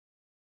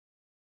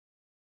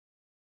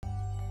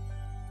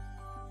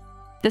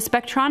The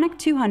Spectronic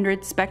 200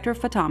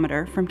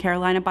 spectrophotometer from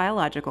Carolina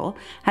Biological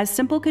has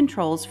simple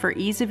controls for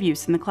ease of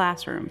use in the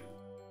classroom.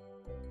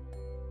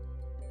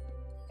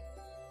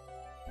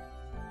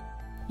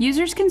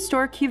 Users can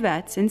store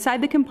cuvettes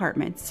inside the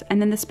compartments, and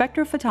then the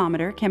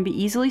spectrophotometer can be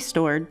easily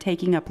stored,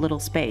 taking up little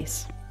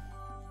space.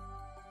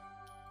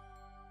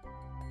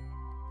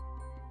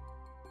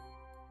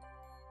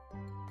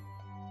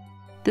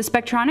 The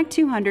Spectronic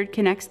 200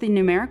 connects the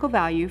numerical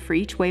value for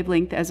each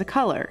wavelength as a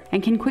color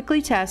and can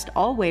quickly test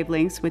all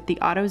wavelengths with the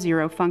auto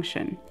zero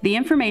function. The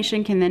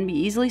information can then be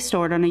easily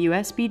stored on a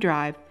USB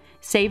drive,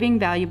 saving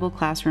valuable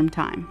classroom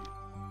time.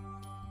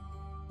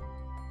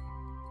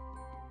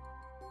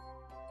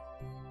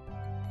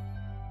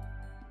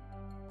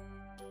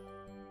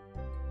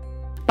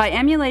 By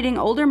emulating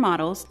older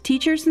models,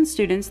 teachers and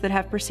students that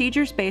have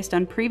procedures based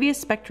on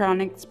previous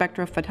Spectronic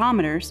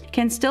spectrophotometers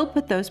can still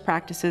put those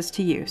practices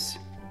to use.